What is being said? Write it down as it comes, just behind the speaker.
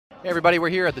Hey everybody, we're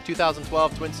here at the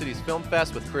 2012 Twin Cities Film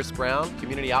Fest with Chris Brown,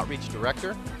 Community Outreach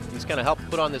Director. He's kind of helped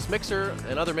put on this mixer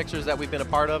and other mixers that we've been a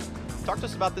part of. Talk to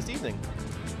us about this evening.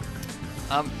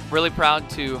 I'm really proud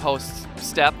to host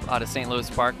STEP out of St. Louis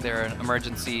Park. They're an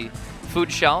emergency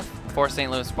food shelf for St.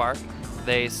 Louis Park.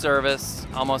 They service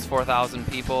almost 4,000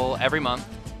 people every month,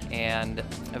 and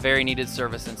a very needed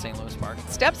service in St. Louis Park.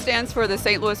 STEP stands for the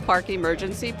St. Louis Park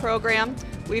Emergency Program.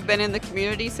 We've been in the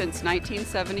community since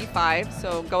 1975,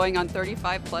 so going on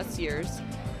 35 plus years.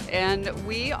 And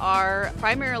we are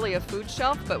primarily a food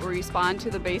shelf, but we respond to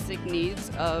the basic needs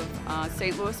of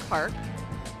St. Louis Park.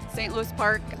 St. Louis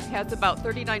Park has about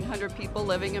 3,900 people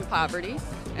living in poverty,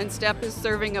 and STEP is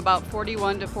serving about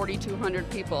 4,100 to 4,200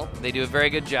 people. They do a very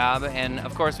good job, and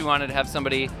of course we wanted to have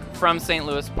somebody from St.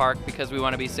 Louis Park because we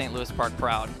want to be St. Louis Park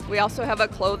proud. We also have a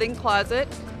clothing closet,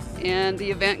 and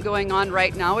the event going on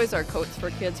right now is our Coats for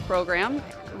Kids program.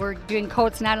 We're doing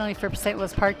coats not only for St.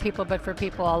 Louis Park people, but for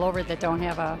people all over that don't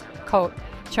have a coat.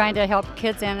 Trying to help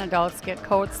kids and adults get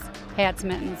coats, hats,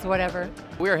 mittens, whatever.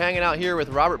 We are hanging out here with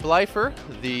Robert Bleifer,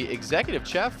 the executive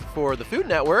chef for the Food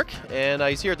Network, and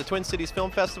he's here at the Twin Cities Film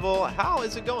Festival. How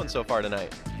is it going so far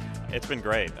tonight? It's been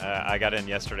great. I got in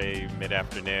yesterday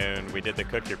mid-afternoon. We did the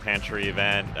Cook Your Pantry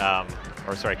event,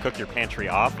 Cook Your Pantry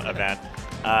Off event.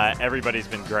 Everybody's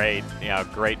been great,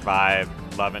 great vibe,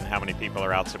 loving how many people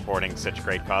are out supporting such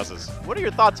great causes. What are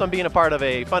your thoughts on being a part of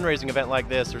a fundraising event like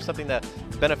this, or something that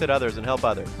benefit others and help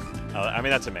others?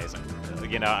 That's amazing.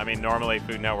 Normally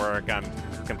Food Network, I'm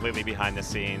completely behind the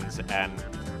scenes, and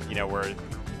we're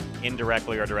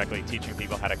indirectly or directly teaching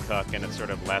people how to cook, and it's sort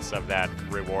of less of that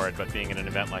reward. But being in an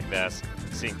event like this,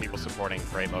 seeing people supporting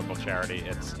great local charity,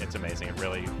 it's amazing. It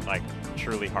really,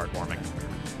 truly heartwarming.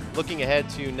 Looking ahead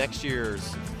to next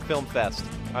year's Film Fest,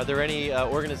 are there any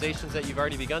organizations that you've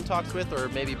already begun talks with, or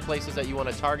maybe places that you want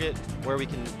to target where we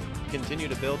can continue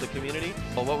to build the community?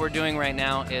 Well, what we're doing right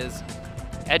now is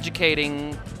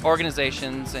educating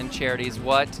organizations and charities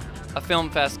what a film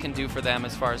fest can do for them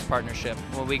as far as partnership.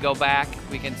 When we go back,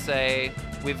 we can say,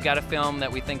 we've got a film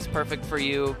that we think is perfect for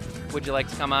you. Would you like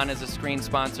to come on as a screen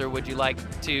sponsor? Would you like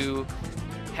to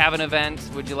have an event?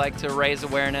 Would you like to raise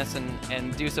awareness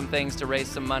and do some things to raise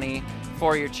some money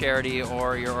for your charity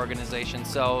or your organization?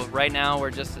 So right now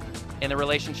we're just in the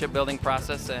relationship building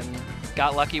process and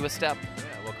got lucky with STEP.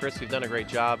 Well, Chris, you've done a great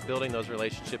job building those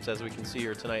relationships, as we can see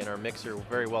here tonight in our mixer.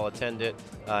 Very well attended,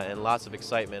 and lots of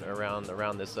excitement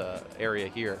around this area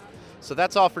here. So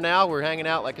that's all for now. We're hanging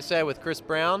out, like I said, with Chris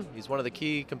Brown. He's one of the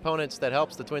key components that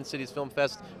helps the Twin Cities Film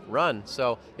Fest run.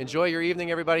 So enjoy your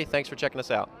evening, everybody. Thanks for checking us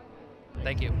out.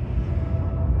 Thank you.